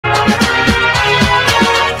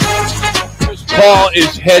Paul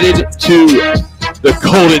is headed to the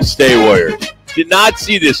Golden State Warriors. Did not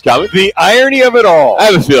see this coming. The irony of it all. I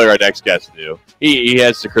have a feeling our next guest knew. He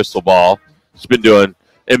has the crystal ball. He's been doing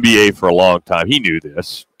NBA for a long time. He knew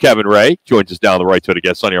this. Kevin Ray joins us down the right to the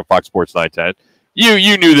guest on here on Fox Sports 910.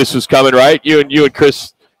 You knew this was coming, right? You and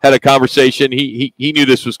Chris had a conversation. He knew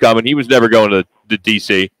this was coming. He was never going to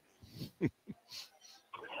DC.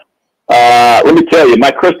 Let me tell you,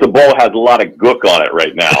 my crystal ball has a lot of gook on it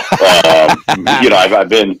right now.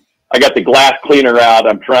 I got the glass cleaner out.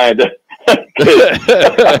 I'm trying to, but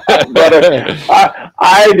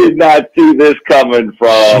I did not see this coming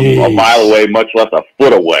from a mile away, much less a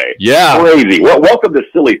foot away. Yeah. Crazy. Well, welcome to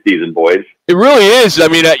silly season, boys. It really is. I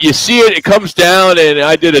mean, you see it, it comes down, and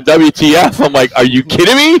I did a WTF. I'm like, are you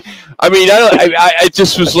kidding me? I mean, I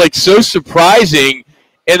just was like so surprising.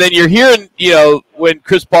 And then you're hearing, when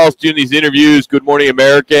Chris Paul's doing these interviews, Good Morning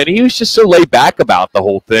America, and he was just so laid back about the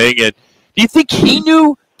whole thing. And do you think he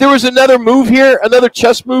knew there was another move here, another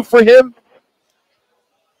chess move for him?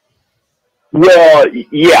 Well,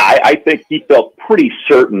 yeah, I think he felt pretty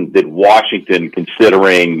certain that Washington,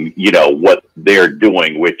 considering, what they're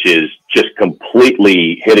doing, which is just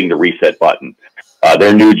completely hitting the reset button.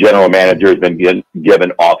 Their new general manager has been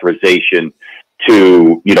given authorization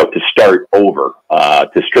to start over,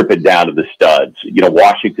 to strip it down to the studs.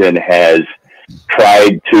 Washington has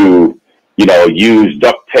tried to, use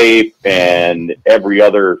duct tape and every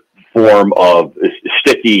other form of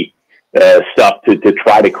sticky stuff to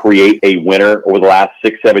try to create a winner over the last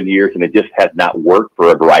 6-7 years, and it just has not worked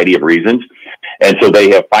for a variety of reasons. And so they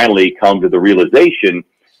have finally come to the realization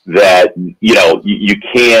that, you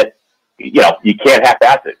can't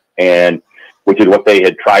half-ass it, and which is what they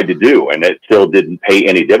had tried to do, and it still didn't pay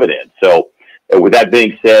any dividends. So with that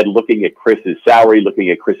being said, looking at Chris's salary,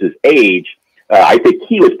 looking at Chris's age, I think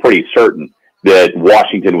he was pretty certain that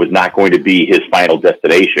Washington was not going to be his final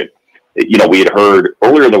destination. We had heard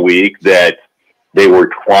earlier in the week that they were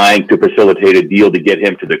trying to facilitate a deal to get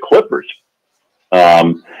him to the Clippers.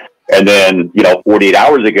 And then, 48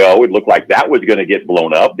 hours ago, it looked like that was going to get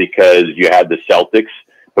blown up because you had the Celtics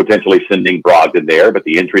potentially sending Brogdon there, but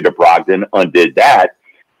the injury to Brogdon undid that,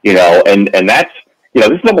 and that's, this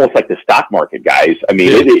is almost like the stock market, guys. I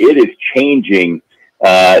mean, it is changing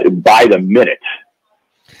by the minute.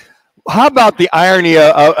 How about the irony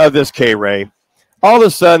of this, K-Ray? All of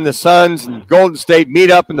a sudden, the Suns and Golden State meet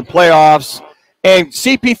up in the playoffs, and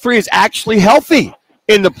CP3 is actually healthy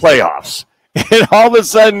in the playoffs. And all of a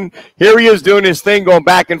sudden, here he is doing his thing, going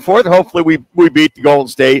back and forth. Hopefully we beat the Golden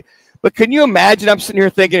State. But can you imagine, I'm sitting here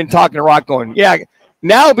thinking and talking to Rock going, yeah,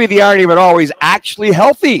 now will be the irony of it all. He's actually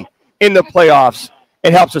healthy in the playoffs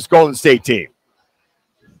and helps this Golden State team.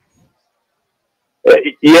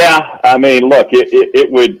 Yeah, I mean, look,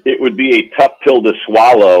 it would be a tough pill to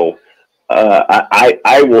swallow.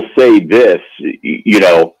 I will say this,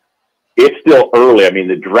 it's still early. I mean,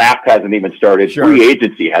 the draft hasn't even started. Sure. Free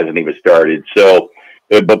agency hasn't even started. So,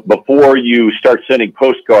 but before you start sending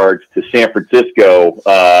postcards to San Francisco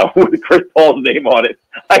with Chris Paul's name on it,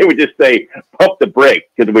 I would just say pump the brake,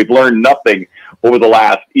 because we've learned nothing over the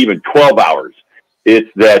last even 12 hours.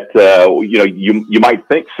 It's that, you might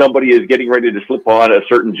think somebody is getting ready to slip on a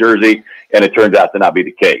certain jersey, and it turns out to not be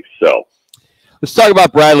the case. So let's talk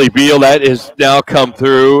about Bradley Beal. That has now come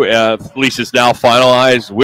through. At least it's now finalized.